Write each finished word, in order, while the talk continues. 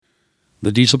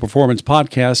The Diesel Performance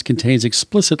Podcast contains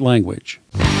explicit language.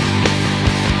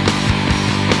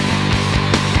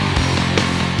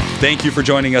 Thank you for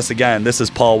joining us again. This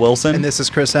is Paul Wilson. And this is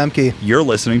Chris Emke. You're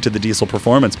listening to the Diesel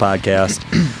Performance Podcast.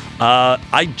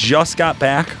 I just got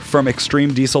back from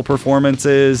Extreme Diesel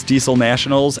Performances, Diesel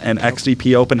Nationals, and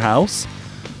XDP Open House.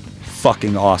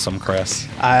 Fucking awesome, Chris.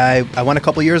 I went a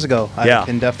couple years ago. I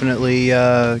can definitely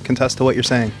contest to what you're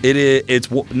saying.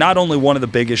 It's not only one of the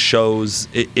biggest shows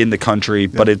in the country,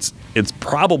 but it's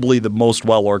probably the most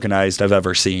well-organized I've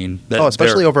ever seen.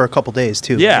 Especially over a couple days,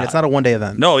 too. Yeah. I mean, it's not a one-day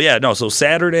event. No. So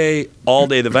Saturday, all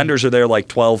day, the vendors are there like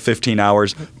 12, 15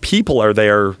 hours. People are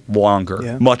there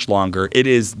longer, much longer.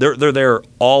 They're there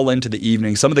all into the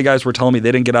evening. Some of the guys were telling me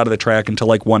they didn't get out of the track until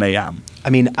like 1 a.m. I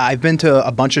mean, I've been to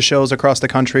a bunch of shows across the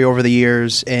country over the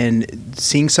years, and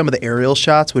seeing some of the aerial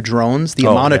shots with drones, the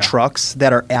amount of trucks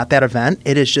that are at that event,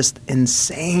 it is just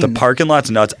insane. The parking lot's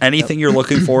nuts. Anything you're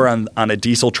looking for on a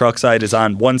diesel truck side is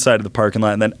on one side of the parking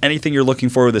lot, and then anything you're looking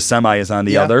for with a semi is on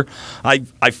the other. I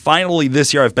finally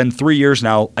this year, I've been 3 years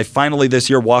now, I finally this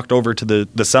year walked over to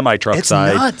the semi-truck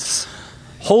side. It's nuts.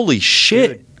 Holy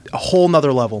shit. Dude, a whole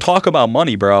nother level. Talk about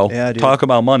money, bro. Yeah, dude. Talk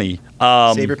about money.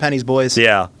 Save your pennies, boys.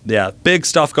 Yeah. Big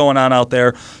stuff going on out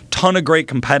there. Ton of great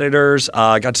competitors.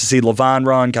 Got to see Levon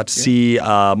run. Got to see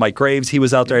Mike Graves. He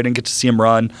was out there. I didn't get to see him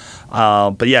run.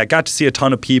 But yeah, got to see a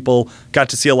ton of people. Got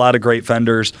to see a lot of great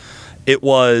vendors. It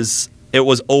was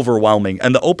overwhelming.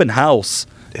 And the open house.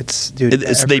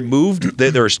 They moved.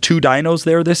 There's 2 dynos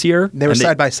there this year. They were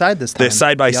side by side this time. They're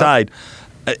side by side.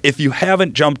 If you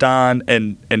haven't jumped on,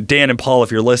 and Dan and Paul,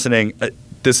 if you're listening,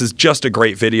 this is just a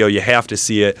great video. You have to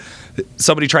see it.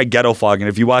 Somebody tried ghetto fogging.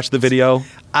 Have you watched the video?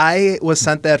 I was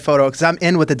sent that photo because I'm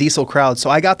in with the diesel crowd,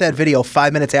 so I got that video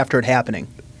 5 minutes after it happening.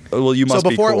 Well, you must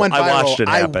be cool. It went viral, I watched it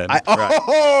happen.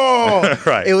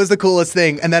 Right. It was the coolest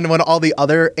thing. And then when all the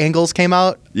other angles came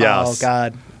out, oh,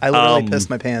 God. I literally pissed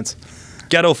my pants.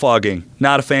 Ghetto fogging,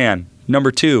 not a fan.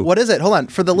 Number 2. What is it? Hold on.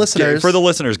 For the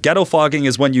listeners. Ghetto fogging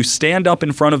is when you stand up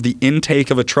in front of the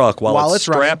intake of a truck while it's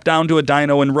strapped down to a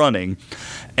dyno and running.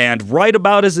 And right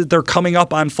about as they're coming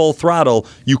up on full throttle,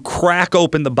 you crack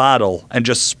open the bottle and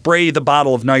just spray the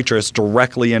bottle of nitrous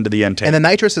directly into the intake. And the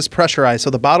nitrous is pressurized, so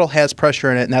the bottle has pressure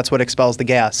in it, and that's what expels the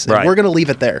gas. And we're going to leave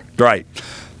it there. Right.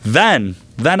 Then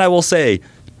I will say,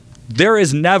 there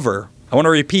is never, I want to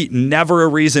repeat, never a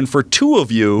reason for 2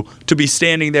 of you to be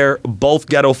standing there both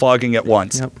ghetto fogging at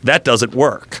once. Yep. That doesn't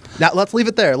work. Now, let's leave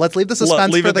it there. Let's leave the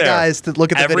suspense for the guys to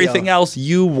look at the video. Everything else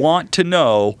you want to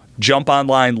know, jump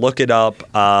online, look it up.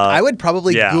 I would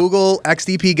probably Google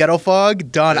XDP ghetto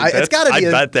fog. Done. It's got to be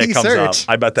a key search.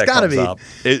 I bet that comes up.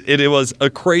 It was a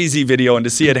crazy video, and to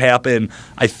see it happen,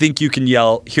 I think you can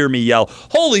hear me yell,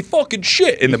 "Holy fucking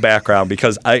shit!" in the background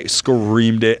because I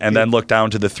screamed it and then looked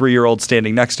down to the 3-year-old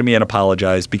standing next to me and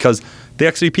apologized because the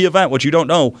XDP event, what you don't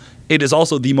know, it is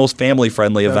also the most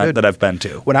family-friendly event that I've been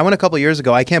to. When I went a couple years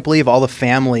ago, I can't believe all the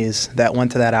families that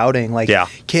went to that outing.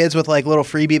 Kids with little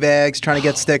freebie bags trying to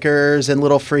get stickers and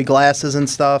little free glasses and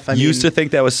stuff. I used to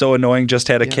think that was so annoying. Just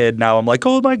had a kid. Now I'm like,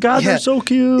 oh my God, they're so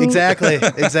cute. Exactly.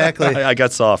 I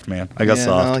got soft, man. I got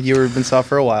soft. No, you've been soft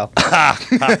for a while.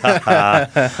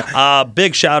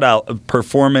 Big shout out,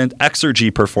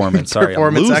 Exergy Performance. Sorry,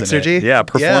 Performance I'm losing Exergy. It. Yeah,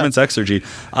 Performance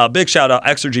Exergy. Big shout out,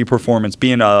 Exergy Performance,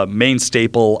 being a main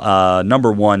staple.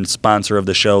 Number 1 sponsor of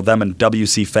the show, them and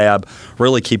WC Fab,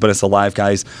 really keeping us alive,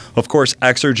 guys. Of course,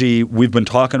 Exergy, we've been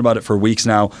talking about it for weeks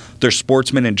now. Their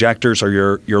Sportsman injectors are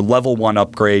your level 1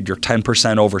 upgrade, your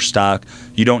 10% overstock.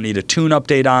 You don't need a tune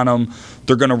update on them.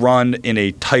 They're going to run in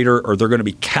a tighter, or they're going to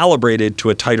be calibrated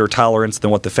to a tighter tolerance than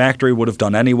what the factory would have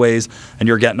done anyways, and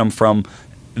you're getting them from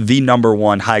the number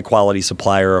 1 high-quality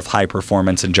supplier of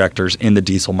high-performance injectors in the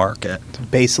diesel market.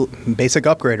 Basic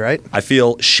upgrade, right? I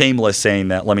feel shameless saying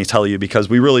that, let me tell you, because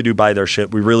we really do buy their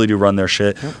shit. We really do run their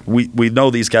shit. Yep. We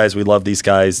know these guys. We love these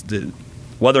guys.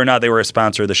 Whether or not they were a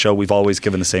sponsor of the show, we've always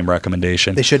given the same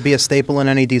recommendation. They should be a staple in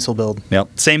any diesel build.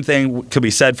 Yep. Same thing could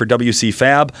be said for WC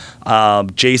Fab.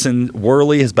 Jason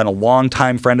Worley has been a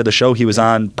longtime friend of the show. He was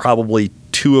on probably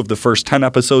 2 of the first 10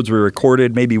 episodes we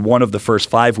recorded, maybe 1 of the first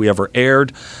 5 we ever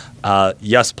aired.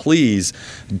 Yes, please.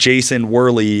 Jason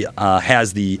Worley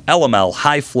has the LML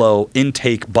High Flow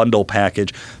Intake Bundle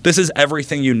Package. This is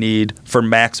everything you need for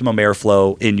maximum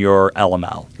airflow in your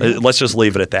LML. Let's just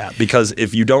leave it at that, because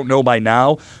if you don't know by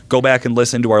now, go back and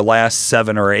listen to our last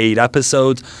 7 or 8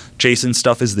 episodes. Jason's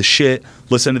stuff is the shit.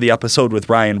 Listen to the episode with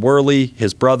Ryan Worley,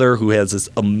 his brother, who has this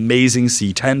amazing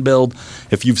C10 build.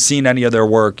 If you've seen any of their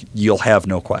work, you'll have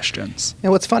no questions.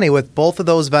 And what's funny with both of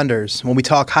those vendors, when we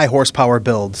talk high horsepower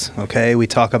builds, okay? We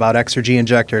talk about Exergy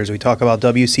injectors. We talk about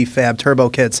WC Fab turbo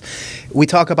kits. We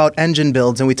talk about engine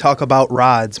builds, and we talk about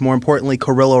rods, more importantly,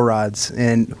 Carrillo rods.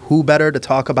 And who better to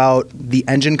talk about the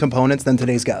engine components than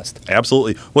today's guest?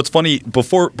 Absolutely. What's funny,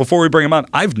 before we bring him on,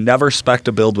 I've never spec'd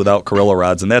a build without Carrillo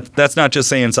rods, and that's not just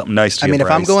saying something nice to you, if I'm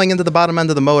Bryce. going into the bottom end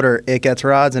of the motor, it gets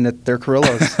rods, and they're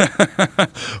Carrillos.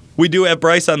 We do have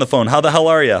Bryce on the phone. How the hell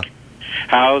are you?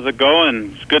 How's it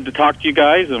going? It's good to talk to you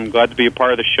guys. I'm glad to be a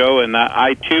part of the show, and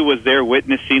I too was there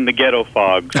witnessing the ghetto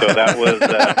fog. So that was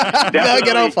The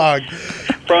ghetto fog.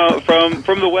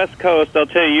 From the West Coast. I'll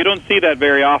tell you, you don't see that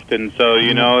very often. So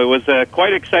it was a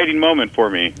quite exciting moment for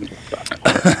me.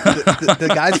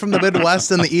 The guys from the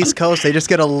Midwest and the East Coast, they just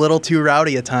get a little too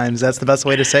rowdy at times. That's the best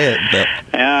way to say it.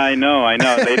 Yeah, I know.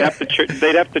 They'd have to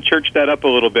church that up a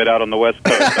little bit out on the West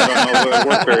Coast. I don't know if it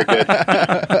worked very good.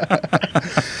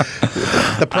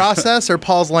 The process or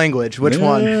Paul's language? Which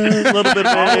one? A little bit.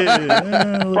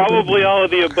 Probably all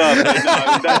of the above.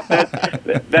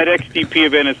 That XDP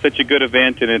event is such a good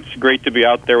event, and it's great to be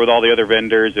out there with all the other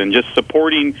vendors and just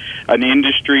supporting an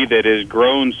industry that has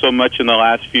grown so much in the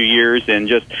last few years. And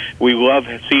just we love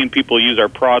seeing people use our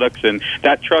products. And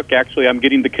that truck, actually, I'm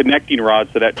getting the connecting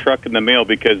rods to that truck in the mail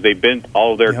because they bent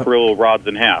all of their Carrillo rods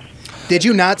in half. Did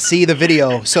you not see the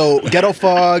video? So ghetto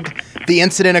fog, the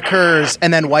incident occurs,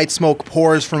 and then white smoke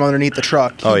pours from underneath the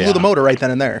truck. He blew the motor right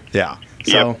then and there. Yeah.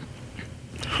 So,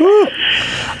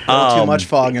 too much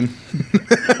fogging.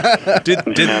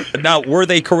 Now, were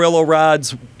they Carrillo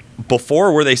rods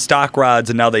before? Were they stock rods,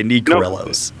 and now they need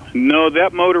Carrillos? No,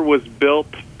 that motor was built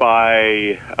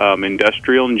by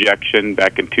Industrial Injection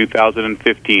back in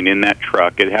 2015 in that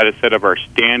truck. It had a set of our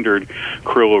standard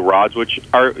Carrillo rods, which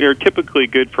are typically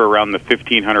good for around the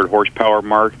 1,500 horsepower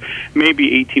mark,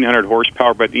 maybe 1,800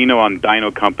 horsepower. But on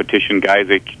dyno competition, guys,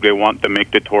 they want to make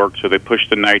the torque, so they push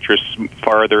the nitrous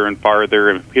farther and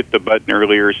farther and hit the button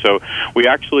earlier. So we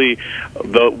actually,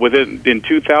 in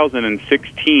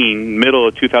 2016, middle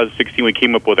of 2016, we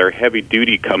came up with our heavy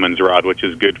duty Cummins rod, which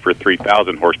is good for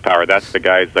 3,000 horsepower. That's the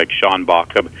guys like Sean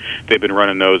Bach. They've been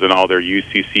running those in all their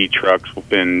UCC trucks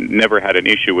and never had an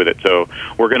issue with it. So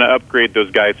we're going to upgrade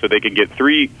those guys so they can get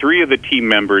three of the team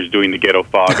members doing the ghetto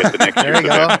fog at the next There you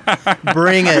go.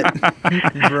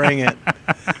 Bring it.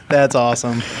 That's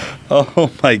awesome. Oh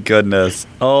my goodness.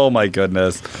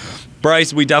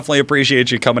 Bryce, we definitely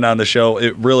appreciate you coming on the show.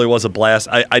 It really was a blast.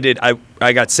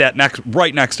 I got sat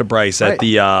right next to Bryce at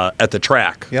the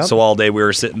track. Yep. So all day we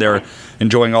were sitting there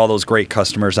enjoying all those great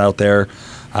customers out there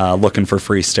looking for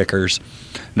free stickers.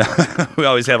 We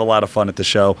always have a lot of fun at the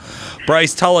show.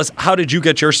 Bryce, tell us, how did you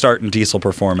get your start in diesel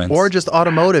performance? Or just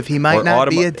automotive. He might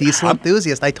not be a diesel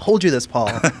enthusiast. I told you this,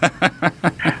 Paul.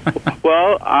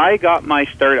 Well, I got my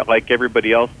start like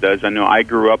everybody else does. I know I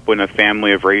grew up in a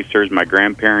family of racers. My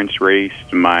grandparents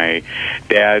raced. My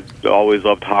dad always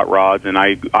loved hot rods, and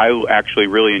I actually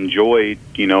really enjoyed,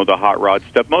 the hot rod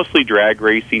stuff, mostly drag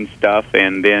racing stuff.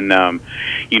 And then,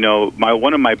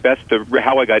 one of my best,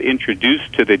 how I got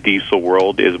introduced to the diesel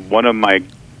world is one of my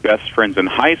best friends in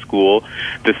high school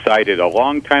decided a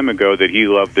long time ago that he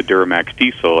loved the Duramax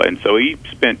diesel, and so he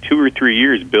spent 2 or 3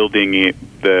 years building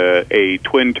a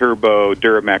twin turbo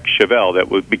Duramax Chevelle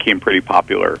that became pretty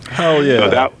popular. Hell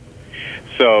yeah!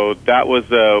 So that was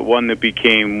one that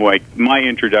became like my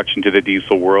introduction to the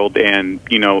diesel world. And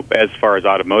as far as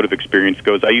automotive experience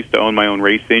goes, I used to own my own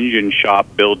race engine shop,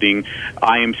 building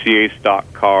IMCA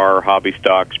stock car, hobby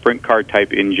stock, sprint car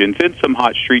type engines, and some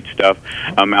hot street stuff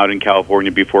out in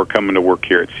California before coming to work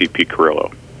here at CP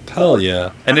Carrillo. Hell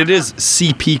yeah! And it is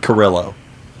CP Carrillo.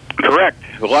 Correct.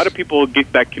 A lot of people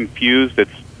get that confused.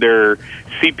 Their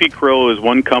CP Carrillo is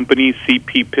one company,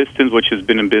 CP Pistons, which has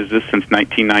been in business since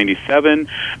 1997,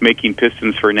 making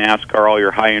pistons for NASCAR, all your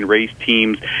high-end race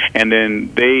teams. And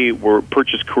then they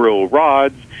purchased Carrillo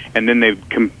rods, and then they've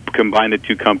combined the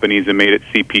two companies and made it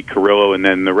CP Carrillo, and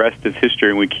then the rest is history,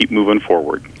 and we keep moving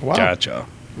forward. Wow. Gotcha.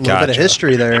 A little bit of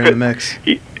history there in the mix.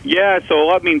 Yeah,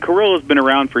 so Carrillo's been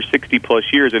around for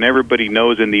 60-plus years, and everybody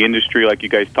knows in the industry, like you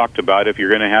guys talked about, if you're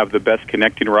going to have the best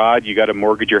connecting rod, you got to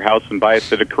mortgage your house and buy a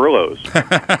set of Carrillos.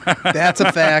 That's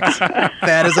a fact.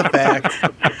 That is a fact.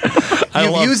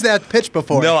 You've used that pitch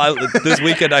before. No, this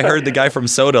weekend I heard the guy from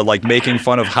Soda making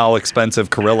fun of how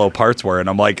expensive Carrillo parts were, and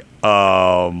I'm like,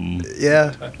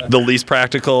 yeah. The least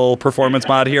practical performance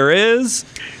mod here is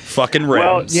fucking rims.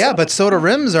 Well, yeah, but Soda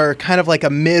rims are kind of like a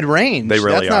mid-range. They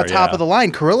really That's not top of the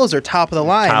line. Carrillos are top of the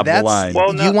line. Top of the line.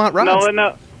 Well, you want rods.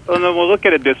 No, we'll look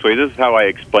at it this way. This is how I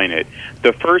explain it.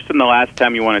 The first and the last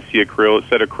time you want to see a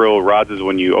set of Carrillo rods is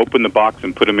when you open the box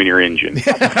and put them in your engine.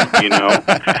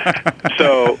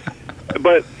 So,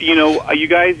 But you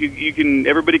guys, you can.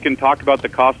 Everybody can talk about the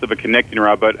cost of a connecting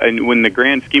rod, but when the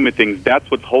grand scheme of things, that's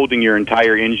what's holding your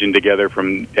entire engine together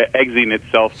from exiting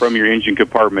itself from your engine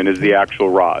compartment is the actual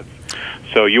rods.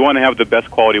 So you want to have the best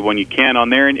quality one you can on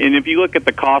there. And if you look at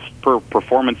the cost per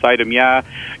performance item,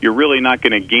 you're really not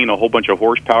going to gain a whole bunch of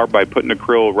horsepower by putting a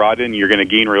Carrillo rod in. You're going to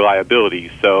gain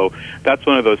reliability. So that's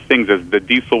one of those things, as the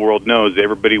diesel world knows,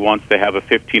 everybody wants to have a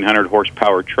 1,500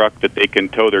 horsepower truck that they can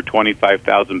tow their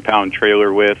 25,000-pound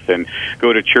trailer with and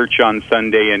go to church on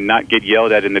Sunday and not get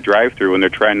yelled at in the drive-thru when they're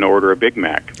trying to order a Big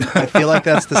Mac. I feel like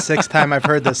that's the sixth time I've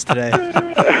heard this today.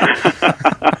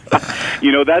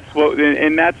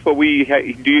 That's what we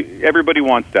do. Everybody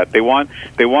wants that. They want.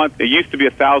 It used to be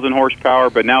 1,000 horsepower,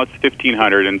 but now it's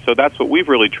 1,500, and so that's what we've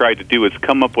really tried to do is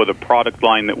come up with a product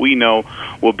line that we know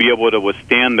will be able to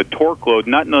withstand the torque load,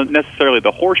 not necessarily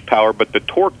the horsepower, but the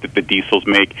torque that the diesels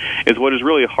make is what is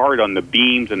really hard on the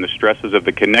beams and the stresses of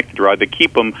the connected rod to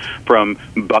keep them from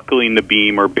buckling the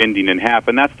beam or bending in half.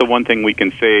 And that's the one thing we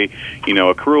can say.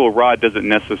 A Carrillo rod doesn't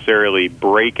necessarily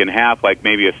break in half like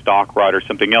maybe a stock rod or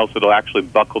something else. It'll actually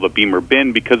buckle the beam or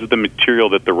bend because of the material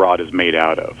that the rod is made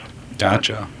out of.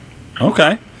 Gotcha.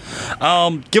 Okay.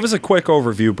 Give us a quick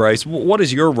overview, Bryce. What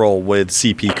is your role with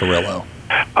CP Carrillo?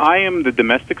 I am the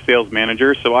domestic sales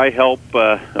manager, so I help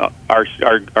our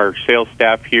sales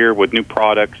staff here with new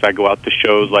products. I go out to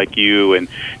shows like you and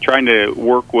trying to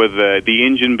work with the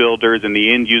engine builders and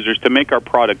the end users to make our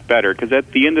product better, because at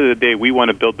the end of the day, we want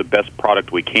to build the best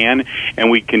product we can,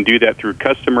 and we can do that through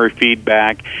customer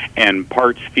feedback and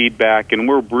parts feedback, and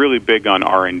we're really big on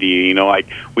R&D. Like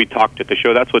we talked at the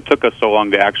show, that's what took us so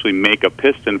long to actually make a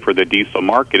piston for the diesel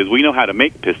market, is we know how to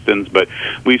make pistons, but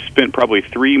we've spent probably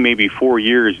 3, maybe 4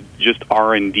 years just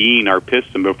R&Ding our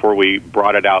piston before we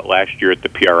brought it out last year at the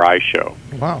PRI show.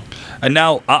 Wow. And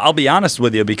now I'll be honest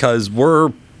with you, because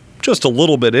we're just a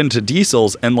little bit into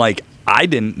diesels, and I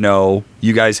didn't know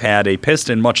you guys had a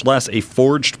piston, much less a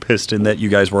forged piston that you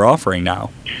guys were offering now.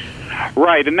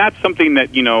 Right, and that's something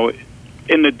that,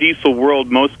 in the diesel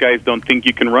world, most guys don't think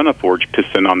you can run a forged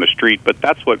piston on the street, but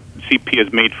that's what CP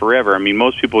has made forever. I mean,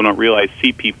 most people don't realize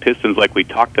CP pistons, like we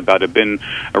talked about, have been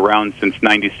around since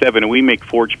 '97, and we make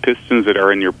forged pistons that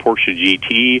are in your Porsche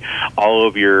GT. All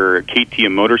of your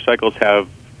KTM motorcycles have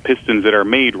pistons that are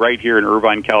made right here in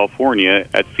Irvine, California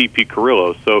at CP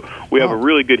Carrillo. So we have a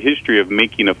really good history of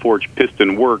making a forged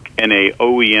piston work in a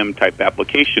OEM type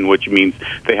application, which means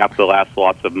they have to last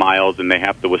lots of miles and they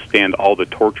have to withstand all the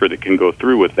torture that can go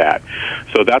through with that.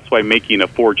 So that's why making a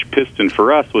forged piston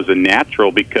for us was a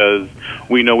natural, because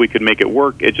we know we could make it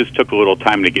work. It just took a little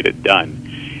time to get it done.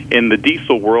 In the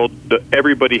diesel world,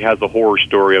 everybody has a horror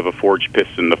story of a forged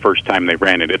piston the first time they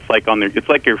ran it. It's like it's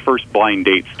like your first blind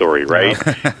date story, right?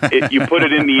 You put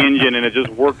it in the engine and it just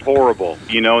worked horrible,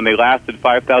 and they lasted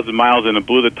 5,000 miles and it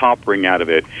blew the top ring out of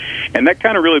it. And that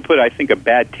kind of really put, I think, a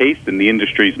bad taste in the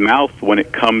industry's mouth when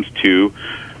it comes to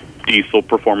diesel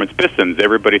performance pistons.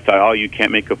 Everybody thought, you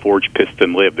can't make a forged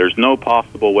piston live. There's no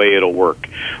possible way it'll work.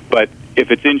 But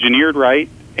if it's engineered right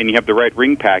and you have the right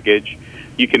ring package,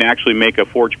 you can actually make a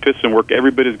forged piston work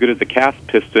every bit as good as a cast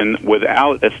piston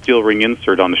without a steel ring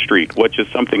insert on the street, which is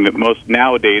something that most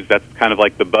nowadays, that's kind of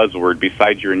like the buzzword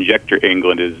besides your injector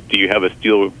angling, is do you have a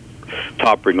steel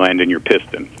top ring land in your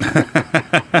piston?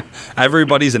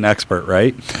 Everybody's an expert,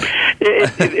 right?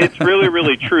 It's really,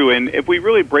 really true. And if we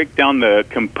really break down the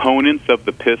components of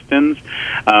the pistons,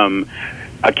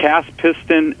 a cast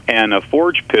piston and a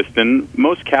forged piston,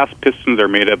 most cast pistons are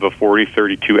made of a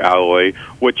 4032 alloy,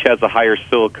 which has a higher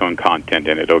silicone content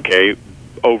in it, okay,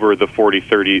 over the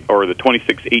 4030 or the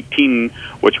 2618,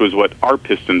 which was what our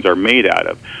pistons are made out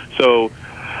of. So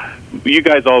you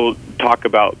guys all talk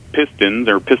about pistons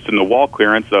or piston-to-wall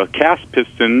clearance. A cast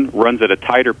piston runs at a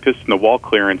tighter piston-to-wall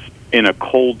clearance in a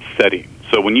cold setting.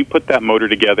 So when you put that motor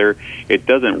together, it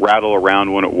doesn't rattle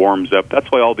around when it warms up.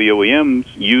 That's why all the OEMs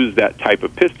use that type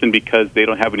of piston, because they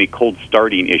don't have any cold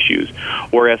starting issues.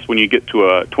 Whereas when you get to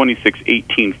a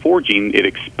 2618 forging, it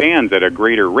expands at a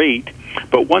greater rate.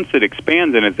 But once it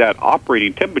expands and it's at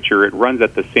operating temperature, it runs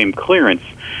at the same clearance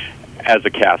as a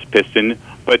cast piston.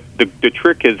 But the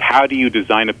trick is, how do you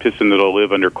design a piston that'll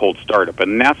live under cold startup?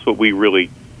 And that's what we really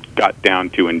got down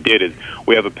to and did, is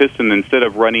we have a piston, instead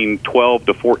of running 12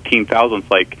 to 14 thousandths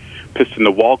like piston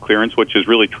to wall clearance, which is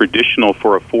really traditional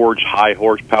for a forged high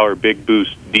horsepower big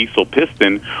boost diesel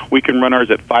piston, we can run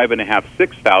ours at 5.5,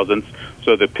 6 thousandths,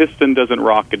 so the piston doesn't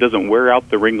rock, it doesn't wear out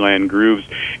the ringland grooves,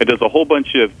 it does a whole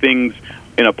bunch of things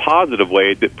in a positive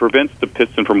way that prevents the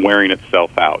piston from wearing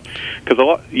itself out.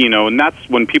 Because and that's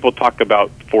when people talk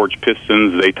about forged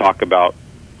pistons, they talk about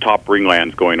top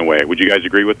ringlands going away. Would you guys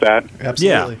agree with that?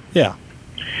 Absolutely. Yeah.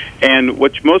 And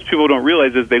what most people don't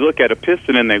realize is they look at a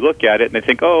piston and they look at it and they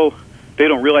think, oh, they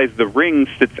don't realize the ring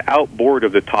sits outboard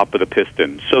of the top of the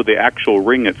piston. So the actual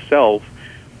ring itself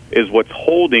is what's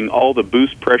holding all the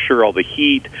boost pressure, all the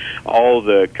heat, all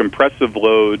the compressive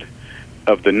load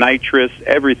of the nitrous,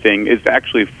 everything is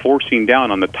actually forcing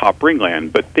down on the top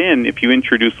ringland. But then if you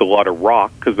introduce a lot of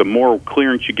rock, because the more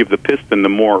clearance you give the piston, the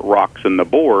more it rocks in the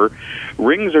bore,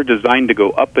 rings are designed to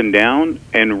go up and down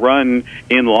and run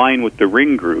in line with the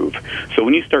ring groove. So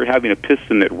when you start having a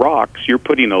piston that rocks, you're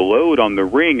putting a load on the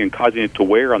ring and causing it to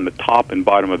wear on the top and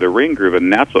bottom of the ring groove,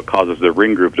 and that's what causes the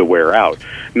ring groove to wear out.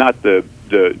 Not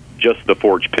just the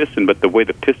forged piston, but the way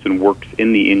the piston works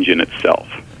in the engine itself.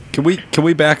 Can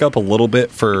we back up a little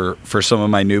bit for some of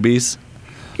my newbies?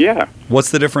 Yeah. What's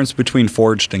the difference between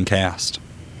forged and cast?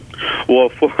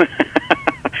 Well,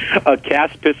 a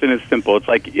cast piston is simple. It's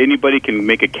like anybody can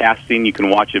make a casting. You can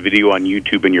watch a video on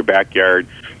YouTube in your backyard.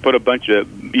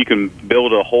 You can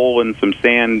build a hole in some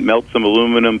sand, melt some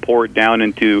aluminum, pour it down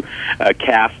into a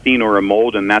casting or a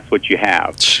mold, and that's what you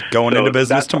have. Going into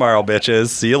business tomorrow, bitches.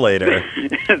 See you later.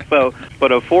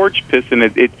 But a forged piston,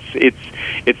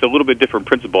 it's a little bit different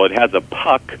principle. It has a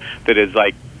puck that is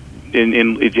like,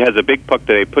 it has a big puck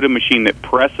that they put a machine that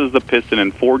presses the piston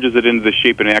and forges it into the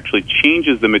shape, and it actually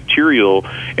changes the material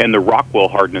and the Rockwell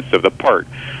hardness of the part.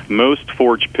 Most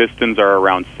forged pistons are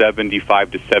around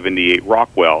 75 to 78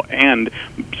 Rockwell, and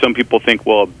some people think,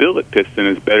 well, a billet piston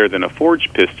is better than a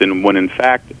forged piston, when in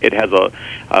fact it has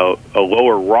a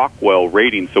lower Rockwell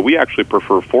rating. So we actually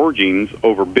prefer forgings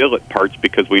over billet parts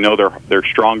because we know they're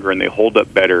stronger and they hold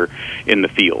up better in the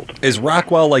field. Is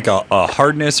Rockwell like a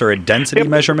hardness or a density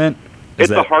measurement? It's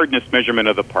a hardness measurement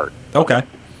of the part. Okay.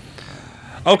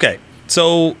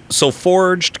 So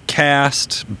forged,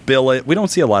 cast, billet. We don't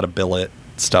see a lot of billet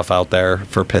stuff out there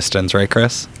for pistons, right,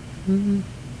 Chris? Mm-hmm.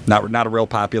 Not a real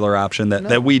popular option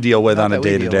that we deal with on a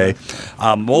day-to-day.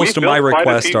 Most of my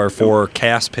requests are for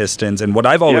cast pistons, and what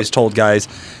I've always told guys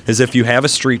is if you have a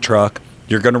street truck,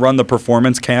 you're going to run the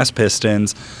performance cast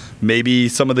pistons, maybe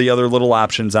some of the other little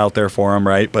options out there for them,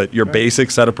 right? But your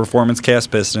basic set of performance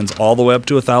cast pistons all the way up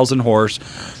to 1,000 horse,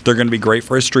 they're going to be great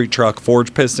for a street truck.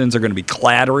 Forged pistons are going to be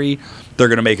clattery. They're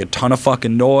going to make a ton of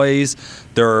fucking noise.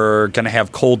 They're going to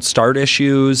have cold start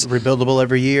issues. Rebuildable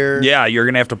every year. Yeah, you're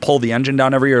going to have to pull the engine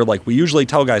down every year. Like we usually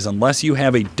tell guys, unless you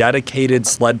have a dedicated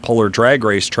sled puller drag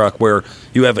race truck where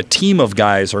you have a team of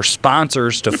guys or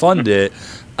sponsors to fund it,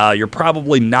 you're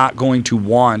probably not going to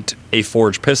want a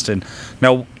forged piston.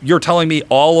 Now, you're telling me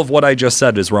all of what I just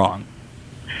said is wrong.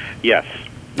 Yes.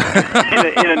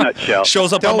 in a nutshell.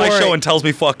 Shows up on my show and tells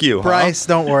me, fuck you. Bryce,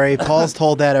 don't worry. Paul's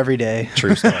told that every day.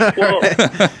 True story. Well,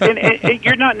 and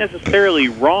you're not necessarily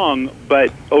wrong,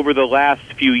 but over the last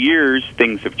few years,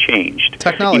 things have changed.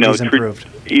 Technology's improved.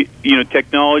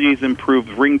 Technology's improved.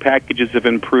 Ring packages have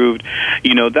improved.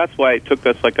 That's why it took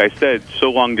us, like I said, so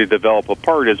long to develop a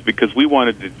part, is because we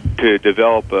wanted to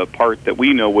develop a part that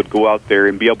we know would go out there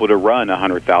and be able to run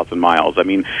 100,000 miles. I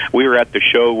mean, we were at the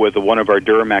show with one of our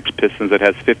Duramax pistons that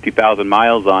has 50,000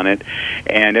 miles on it,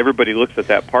 and everybody looks at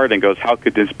that part and goes, how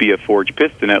could this be a forged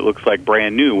piston? It looks like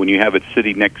brand new when you have it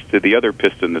sitting next to the other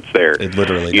piston that's there. It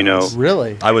literally does.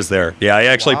 Really? I was there. Yeah, I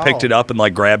actually picked it up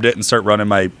and grabbed it and started running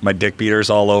my dick beaters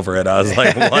all over it. I was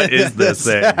like, what is this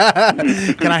thing?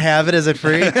 Can I have it? Is it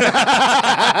free?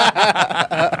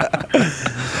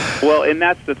 Well, and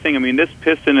that's the thing. I mean, this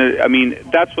piston,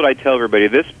 that's what I tell everybody.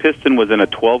 This piston was in a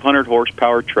 1,200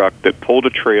 horsepower truck that pulled a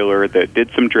trailer, that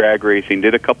did some drag racing,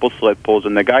 did a couple sled pulls,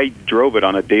 and the guy drove it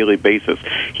on a daily basis.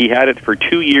 He had it for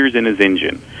 2 years in his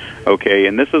engine. Okay,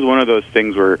 and this is one of those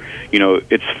things where,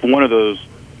 it's one of those,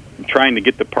 trying to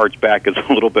get the parts back is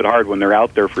a little bit hard when they're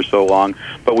out there for so long,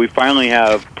 but we finally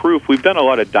have proof. We've done a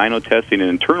lot of dyno testing and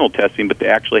internal testing, but they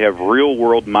actually have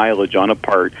real-world mileage on a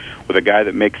part with a guy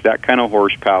that makes that kind of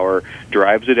horsepower,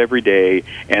 drives it every day,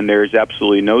 and there's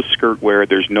absolutely no skirt wear.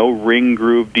 There's no ring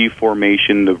groove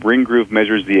deformation. The ring groove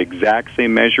measures the exact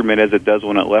same measurement as it does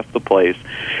when it left the place,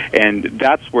 and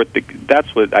that's what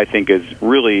I think is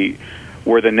really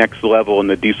where the next level in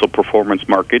the diesel performance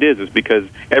market is because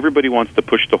everybody wants to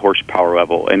push the horsepower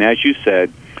level. And as you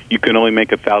said, you can only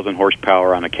make 1,000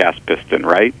 horsepower on a cast piston,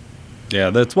 right? Yeah,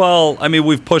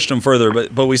 we've pushed them further,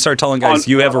 but we start telling guys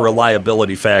you have a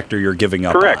reliability factor you're giving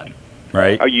up on,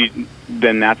 right?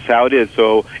 Then that's how it is.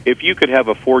 So if you could have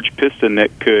a forged piston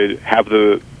that could have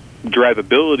the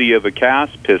drivability of a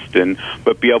cast piston,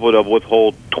 but be able to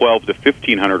withhold 12 to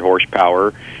 1,500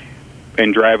 horsepower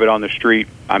and drive it on the street,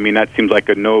 that seems like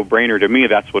a no-brainer to me.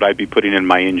 That's what I'd be putting in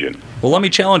my engine. Well, let me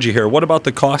challenge you here. What about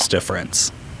the cost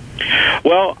difference?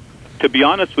 Well, to be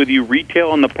honest with you, retail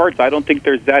on the parts, I don't think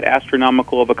there's that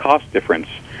astronomical of a cost difference.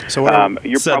 So what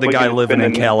You're Said the probably guy gonna living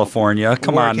spend in California.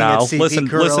 Come on Working at now, CP listen,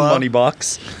 Gorilla. Money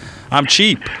Bucks. I'm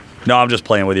cheap. No, I'm just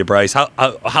playing with you, Bryce.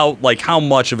 How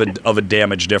much of a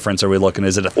damage difference are we looking?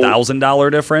 Is it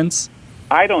 $1,000 difference?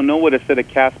 I don't know what a set of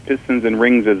cast pistons and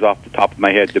rings is off the top of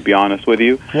my head, to be honest with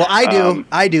you. Well,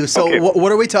 I do. So okay.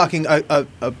 what are we talking? A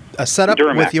setup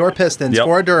Duramax. with your pistons Yep.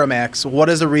 for a Duramax. What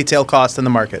is the retail cost in the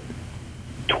market?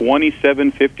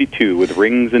 $27.52 with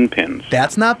rings and pins.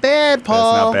 That's not bad,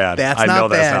 Paul. bad. That's I not know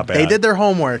that's bad. not bad. They did their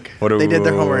homework. They did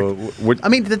their homework. What- I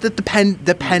mean,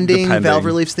 the pending valve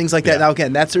reliefs, things like that. Yeah. Now,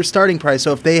 again, that's their starting price.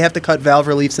 So if they have to cut valve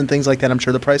reliefs and things like that, I'm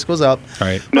sure the price goes up.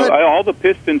 Right. No, But- all the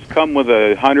pistons come with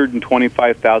a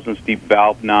 125,000 steep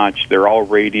valve notch. They're all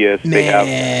radius. They have.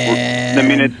 I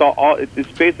mean,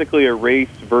 it's basically a race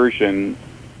version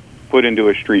put into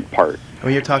a street part. I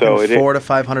mean, you're talking So $400 to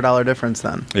 $500 difference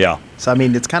then. Yeah. So I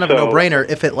mean, it's kind of a So- no-brainer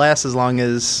if it lasts as long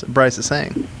as Bryce is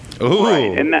saying. Ooh.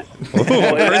 Right, and that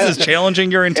Chris is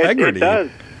challenging your integrity. It does.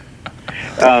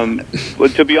 Well,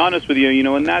 to be honest with you,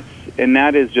 and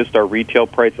that is just our retail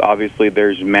price. Obviously,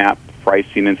 there's map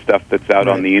pricing and stuff that's out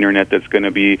on the internet that's going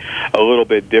to be a little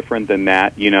bit different than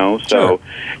that. So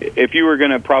if you were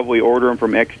going to probably order them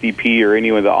from XDP or any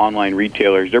of the online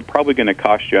retailers, they're probably going to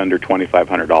cost you under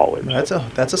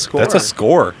 $2,500. That's a score. That's a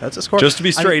score. That's a score. Just to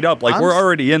be straight up, like we're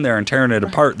already in there and tearing it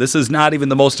apart. This is not even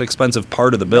the most expensive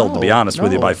part of the build, to be honest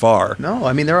with you, by far. No,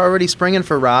 I mean they're already springing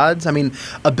for rods. I mean,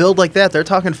 a build like that, they're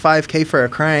talking $5,000 for a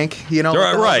crank. What the hell's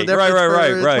the Right. difference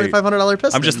for $2,500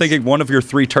 pistons? I'm just thinking one of your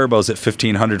 3 turbos at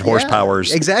 1,500 horsepower.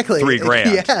 exactly.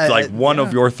 $3,000. Yeah, Like one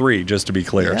of your 3, just to be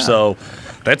clear. Yeah. So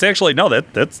that's actually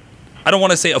that's. I don't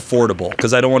want to say affordable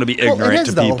because I don't want to be ignorant it is,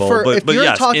 to though. people. If but you're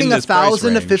yes, talking in a this price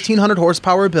 1,000 to range. 1,500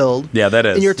 horsepower build, Yeah, that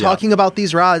is. and you're yeah. talking about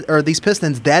these rods or these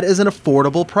pistons, that is an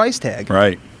affordable price tag.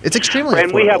 Right. It's extremely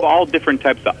And affordable. we have all different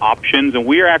types of options, and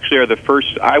we are the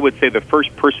first, I would say, the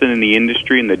first person in the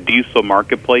industry, in the diesel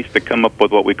marketplace, to come up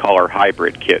with what we call our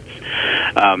hybrid kits.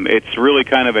 It's really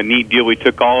kind of a neat deal. We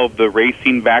took all of the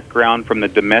racing background from the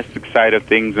domestic side of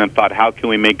things and thought, how can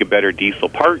we make a better diesel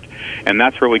part? And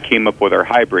that's where we came up with our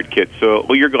hybrid kit.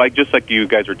 So, you're just like you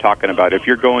guys were talking about, if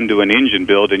you're going to an engine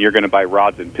build and you're going to buy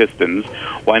rods and pistons,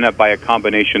 why not buy a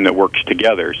combination that works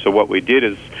together? So what we did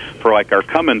is, for like our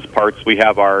Cummins parts, we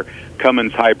have our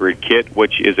Cummins hybrid kit,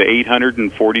 which is a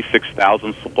 846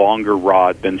 thousandths longer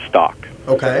rod than stock.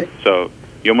 Okay. So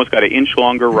you almost got an inch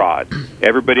longer rod.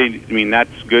 Everybody, I mean,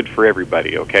 that's good for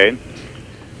everybody, okay?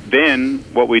 Then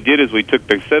what we did is we took,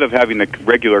 instead of having the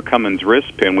regular Cummins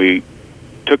wrist pin, we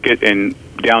took it and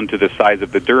down to the size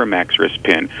of the Duramax wrist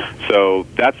pin. So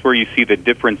that's where you see the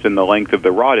difference in the length of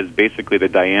the rod is basically the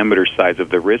diameter size of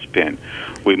the wrist pin.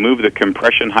 We move the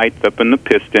compression height up in the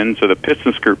piston, so the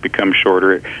piston skirt becomes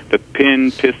shorter. The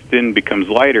piston becomes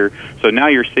lighter, so now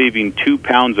you're saving 2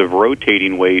 pounds of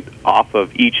rotating weight off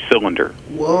of each cylinder.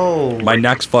 Whoa. My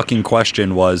next fucking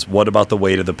question was, what about the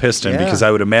weight of the piston? Yeah. Because I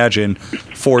would imagine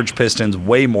forged pistons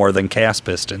way more than cast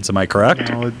pistons. Am I correct?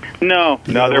 No,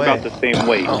 The other they're way. about the same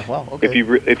weight. Oh, wow, okay.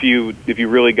 If you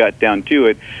really got down to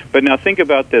it. But now think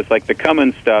about this: like the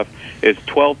Cummins stuff is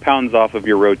 12 pounds off of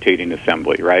your rotating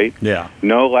assembly, right? Yeah.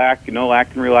 No lack in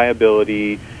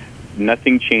reliability.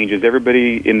 Nothing changes.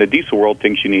 Everybody in the diesel world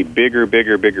thinks you need bigger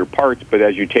parts, but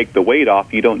as you take the weight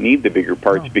off, you don't need the bigger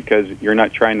parts because you're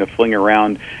not trying to fling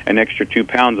around an extra 2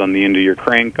 pounds on the end of your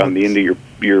crank, on the end of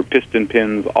your piston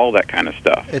pins, all that kind of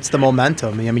stuff. It's the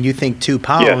momentum. I mean, you think 2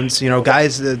 pounds,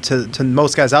 guys, to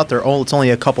most guys out there, it's only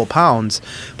a couple pounds,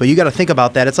 but you got to think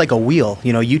about that. It's like a wheel.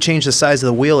 You change the size of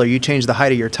the wheel or you change the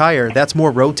height of your tire, that's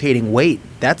more rotating weight.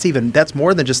 That's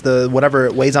more than just the whatever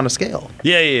it weighs on a scale.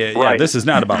 Yeah. Right. This is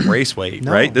not about race weight,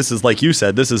 No. right? This is, like you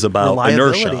said, this is about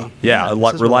Reliability. inertia. Yeah,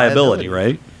 this is reliability, reliability.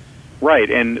 right?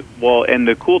 Right, and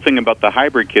the cool thing about the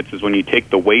hybrid kits is when you take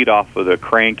the weight off of the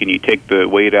crank and you take the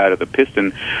weight out of the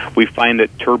piston, we find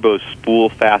that turbos spool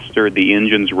faster, the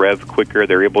engines rev quicker,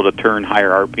 they're able to turn higher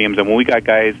RPMs. And when we got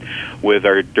guys with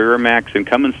our Duramax and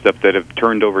Cummins stuff that have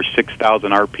turned over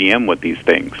 6,000 RPM with these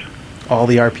things. All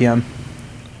the RPM.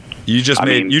 You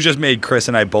just made Chris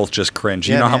and I both just cringe.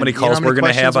 You Yeah, know how man. many You know calls how we're many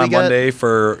going to have questions on we get? Monday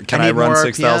for can I need run more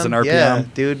 6,000 RPM? Yeah,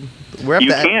 dude. We're up You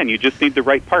to can, you just need the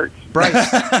right parts.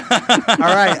 Bryce. All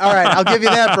right. I'll give you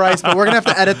that, Bryce, but we're going to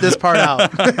have to edit this part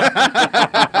out.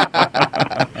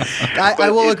 I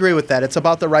will agree with that. It's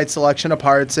about the right selection of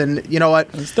parts. And you know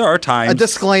what? There are times. A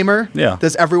disclaimer. Yeah.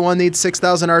 Does everyone need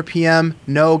 6,000 RPM?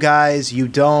 No, guys, you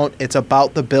don't. It's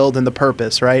about the build and the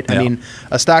purpose, right? Yeah. I mean,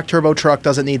 a stock turbo truck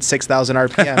doesn't need 6,000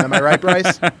 RPM. Am I right,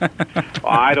 Bryce?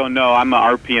 I don't know. I'm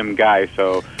an RPM guy,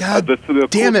 so God the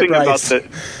damn it, cool thing about Bryce.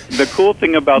 the cool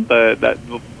thing about that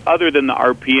other than the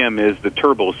RPM is the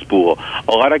turbo spool.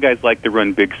 A lot of guys like to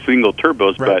run big single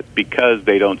turbos, Right. but because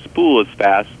they don't spool as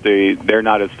fast, they're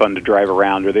not as fun to drive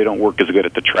around, or they don't work as good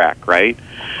at the track, right?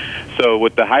 So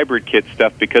with the hybrid kit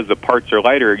stuff, because the parts are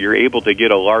lighter, you're able to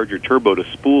get a larger turbo to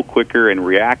spool quicker and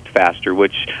react faster,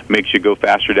 which makes you go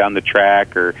faster down the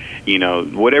track, or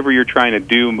whatever you're trying to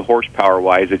do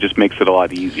horsepower-wise, it just makes it a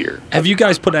lot easier. Have you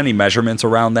guys put any measurements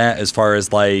around that as far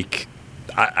as like,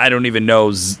 I don't even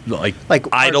know, like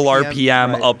idle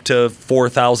RPM right. up to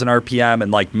 4,000 RPM and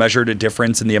like measured a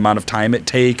difference in the amount of time it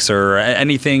takes or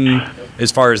anything as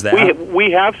far as that?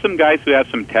 We have some guys who have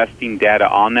some testing data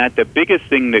on that. The biggest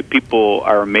thing that people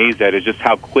are amazed at is just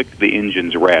how quick the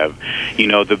engines rev.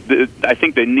 I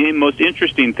think the most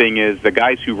interesting thing is the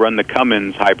guys who run the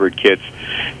Cummins hybrid kits,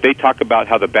 they talk about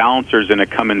how the balancers in a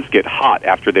Cummins get hot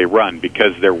after they run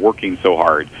because they're working so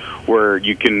hard, where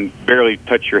you can barely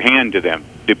touch your hand to them.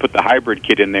 They put the hybrid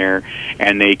kit in there,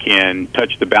 and they can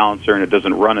touch the balancer, and it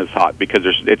doesn't run as hot because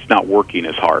it's not working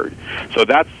as hard. So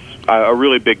that's a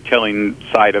really big telling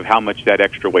side of how much that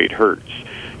extra weight hurts.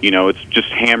 It's just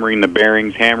hammering the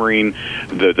bearings, hammering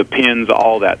the pins,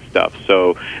 all that stuff.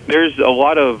 So there's a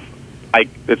lot of,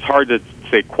 it's hard to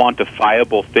say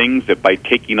quantifiable things that by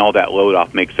taking all that load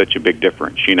off makes such a big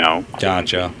difference,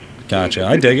 Gotcha.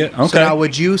 I dig it. Okay. So now,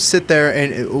 would you sit there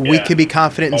and we Yeah. could be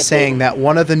confident in saying that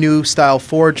one of the new style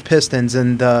forged pistons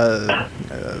and the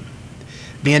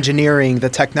engineering, the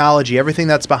technology, everything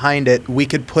that's behind it, we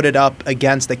could put it up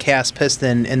against the cast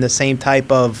piston in the same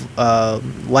type of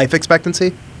life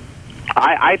expectancy?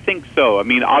 I think so. I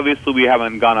mean, obviously we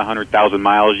haven't gone 100,000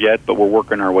 miles yet, but we're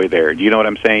working our way there. Do you know what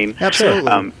I'm saying?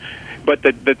 Absolutely. But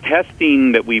the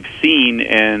testing that we've seen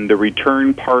and the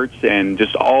return parts and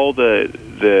just all the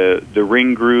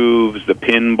ring grooves, the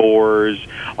pin bores,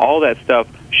 all that stuff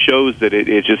shows that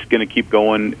it's just going to keep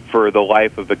going for the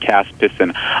life of a cast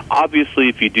piston. Obviously,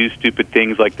 if you do stupid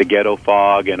things like the ghetto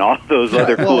fog and all those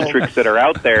other cool tricks that are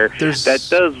out there, that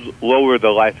does lower the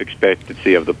life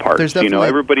expectancy of the parts.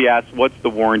 Everybody asks, what's the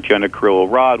warranty on a Carrillo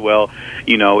rod? Well,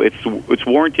 it's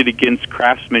warranted against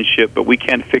craftsmanship, but we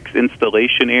can't fix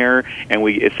installation error, and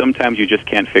sometimes you just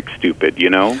can't fix stupid, I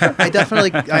know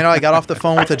I got off the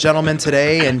phone with a gentleman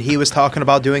today, and he was talking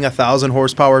about doing 1,000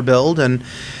 horsepower build, and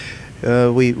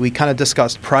we kind of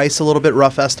discussed price a little bit,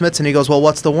 rough estimates, and he goes, well,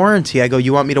 what's the warranty? I go,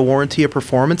 you want me to warranty a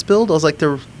performance build? I was like,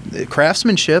 the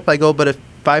craftsmanship. I go, but if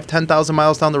 10,000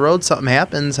 miles down the road something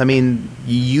happens, I mean,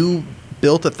 you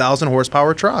built 1,000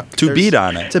 horsepower truck. To beat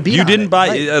on it. You didn't buy.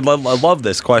 Right. I love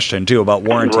this question too about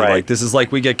warranty. Right. Like this is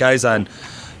like we get guys on,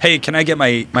 hey, can I get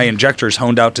my injectors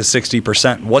honed out to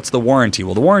 60%? What's the warranty?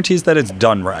 Well, the warranty is that it's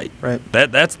done right. Right.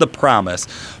 That's the promise.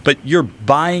 But you're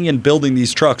buying and building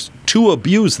these trucks to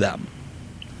abuse them.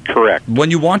 Correct.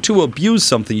 When you want to abuse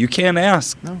something, you can't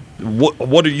ask,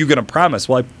 what are you going to promise?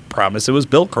 Well, I promise it was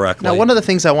built correctly. Now, one of the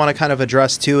things I want to kind of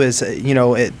address, too, is,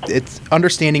 it's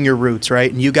understanding your roots, right?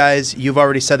 And you guys, you've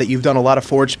already said that you've done a lot of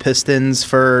forged pistons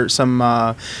for some,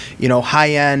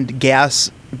 high-end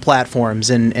gas platforms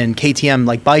and KTM,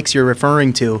 like bikes you're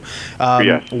referring to.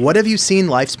 Yes. What have you seen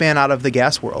lifespan out of the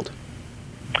gas world?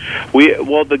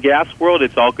 The gas world,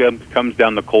 it's all comes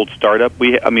down to cold startup.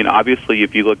 Obviously,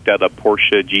 if you looked at a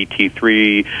Porsche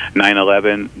GT3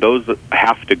 911, those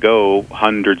have to go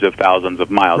hundreds of thousands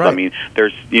of miles. Right. I mean,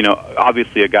 there's,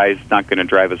 obviously a guy's not going to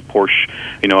drive his Porsche,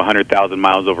 100,000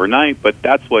 miles overnight, but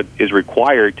that's what is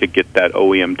required to get that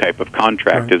OEM type of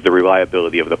contract, is the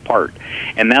reliability of the part.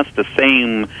 And that's the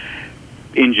same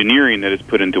engineering that is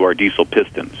put into our diesel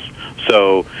pistons.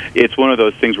 So it's one of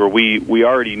those things where we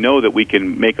already know that we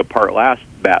can make a part last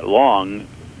that long.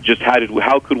 Just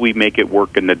how could we make it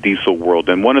work in the diesel world?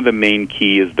 And one of the main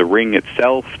key is the ring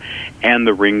itself and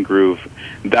the ring groove.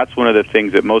 That's one of the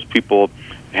things that most people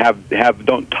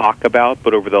don't talk about,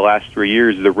 but over the last 3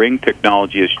 years, the ring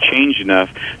technology has changed enough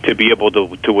to be able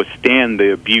to withstand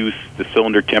the abuse, the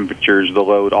cylinder temperatures, the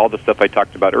load, all the stuff I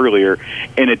talked about earlier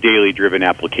in a daily driven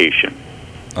application.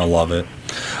 I love it.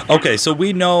 Okay, so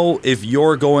we know if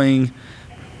you're going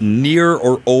near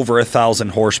or over 1,000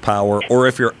 horsepower, or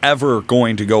if you're ever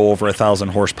going to go over 1,000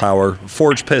 horsepower,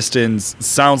 forged pistons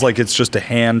sounds like it's just a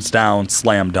hands down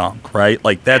slam dunk, right?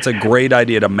 Like that's a great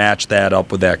idea to match that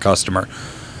up with that customer.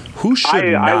 Who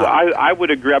should not? I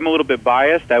would agree. I'm a little bit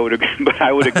biased. I would agree, but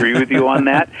I would agree with you on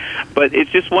that. But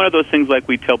it's just one of those things like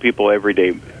we tell people every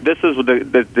day. This is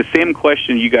the same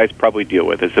question you guys probably deal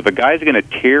with. Is if a guy's going to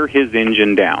tear his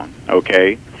engine down,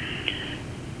 okay,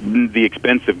 the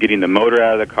expense of getting the motor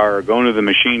out of the car, going to the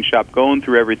machine shop, going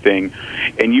through everything,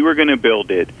 and you were going to build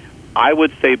it, I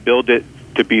would say build it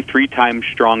to be 3 times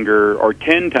stronger or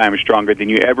 10 times stronger than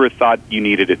you ever thought you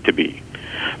needed it to be.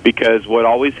 Because what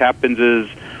always happens is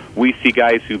we see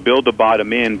guys who build a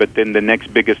bottom end, but then the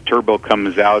next biggest turbo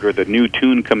comes out or the new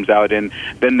tune comes out, and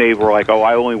then they were like, oh,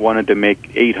 I only wanted to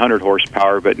make 800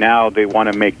 horsepower, but now they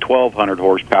want to make 1,200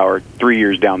 horsepower 3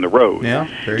 years down the road. Yeah,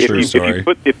 very true story.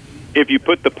 If you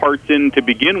put the parts in to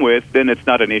begin with, then it's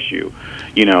not an issue.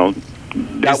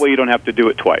 That way you don't have to do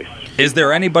it twice. Is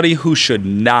there anybody who should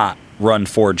not run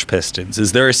forged pistons?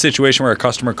 Is there a situation where a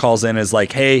customer calls in and is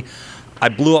like, hey, I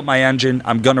blew up my engine,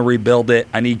 I'm going to rebuild it,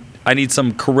 I need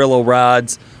some Carrillo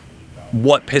rods,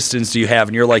 what pistons do you have?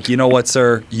 And you're like, you know what,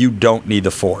 sir, you don't need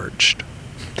the forged.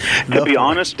 To be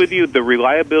honest with you, the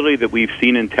reliability that we've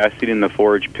seen in testing in the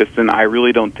forged piston, I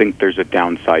really don't think there's a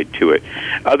downside to it.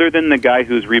 Other than the guy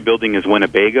who's rebuilding his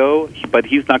Winnebago, but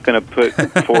he's not going to put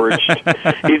forged.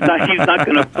 He's not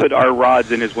going to put our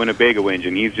rods in his Winnebago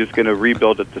engine. He's just going to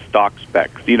rebuild it to stock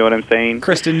specs. You know what I'm saying?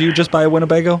 Kristen, you just buy a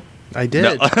Winnebago? I did.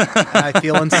 No. I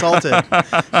feel insulted.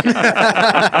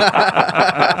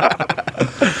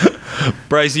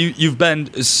 Bryce, you've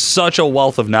been such a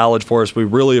wealth of knowledge for us. We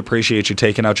really appreciate you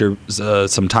taking out your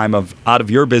some time out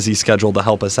of your busy schedule to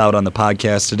help us out on the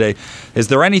podcast today. Is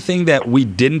there anything that we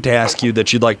didn't ask you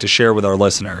that you'd like to share with our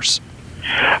listeners?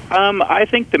 I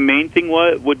think the main thing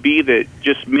would be that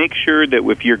just make sure that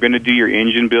if you're going to do your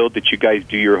engine build, that you guys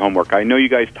do your homework. I know you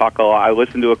guys talk a lot. I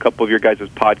listen to a couple of your guys'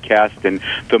 podcasts, and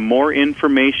the more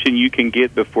information you can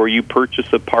get before you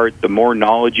purchase a part, the more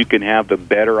knowledge you can have, the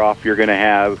better off you're going to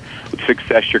have,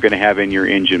 success you're going to have in your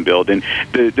engine build. And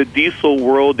the diesel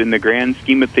world, in the grand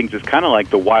scheme of things, is kind of like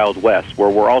the Wild West, where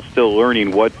we're all still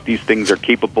learning what these things are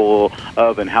capable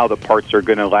of and how the parts are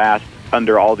going to last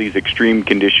under all these extreme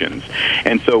conditions.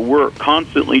 And so we're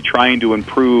constantly trying to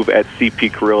improve at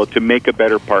CP Carrillo to make a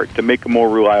better part, to make a more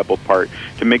reliable part,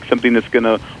 to make something that's going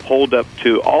to hold up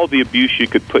to all the abuse you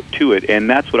could put to it. And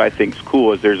that's what I think is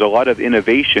cool, is there's a lot of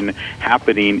innovation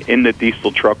happening in the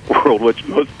diesel truck world, which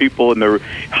most people in the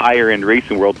higher-end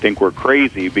racing world think we're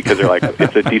crazy because they're like,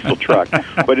 it's a diesel truck.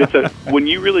 But when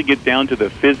you really get down to the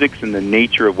physics and the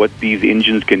nature of what these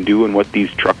engines can do and what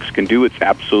these trucks can do, it's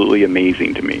absolutely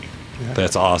amazing to me.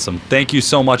 That's awesome. Thank you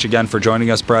so much again for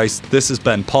joining us, Bryce. This has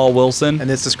been Paul Wilson. And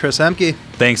this is Chris Emke.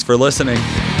 Thanks for listening.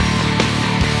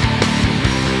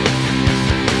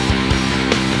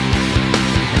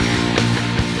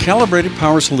 Calibrated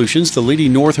Power Solutions, the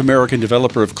leading North American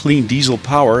developer of clean diesel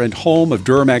power and home of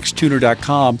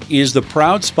DuramaxTuner.com, is the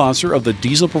proud sponsor of the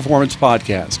Diesel Performance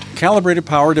Podcast. Calibrated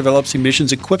Power develops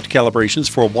emissions-equipped calibrations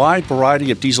for a wide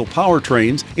variety of diesel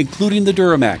powertrains, including the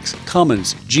Duramax,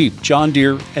 Cummins, Jeep, John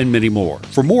Deere, and many more.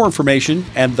 For more information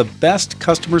and the best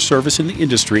customer service in the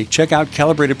industry, check out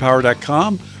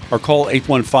CalibratedPower.com or call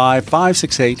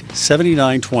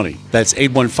 815-568-7920. That's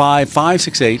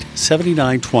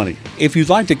 815-568-7920. If you'd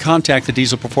like to contact the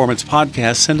Diesel Performance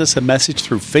Podcast, send us a message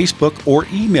through Facebook or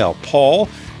email Paul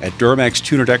at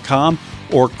DuramaxTuner.com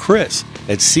or Chris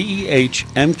at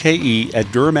CEHMKE at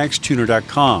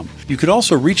DuramaxTuner.com. You could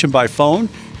also reach him by phone.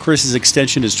 Chris's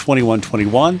extension is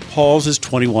 2121, Paul's is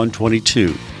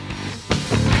 2122.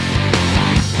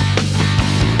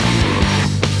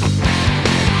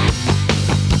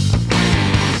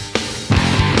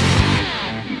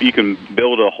 You can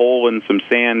build a hole in some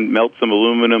sand, melt some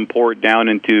aluminum, pour it down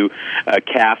into a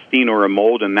casting or a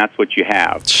mold, and that's what you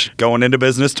have. Going into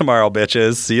business tomorrow,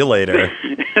 bitches. See you later.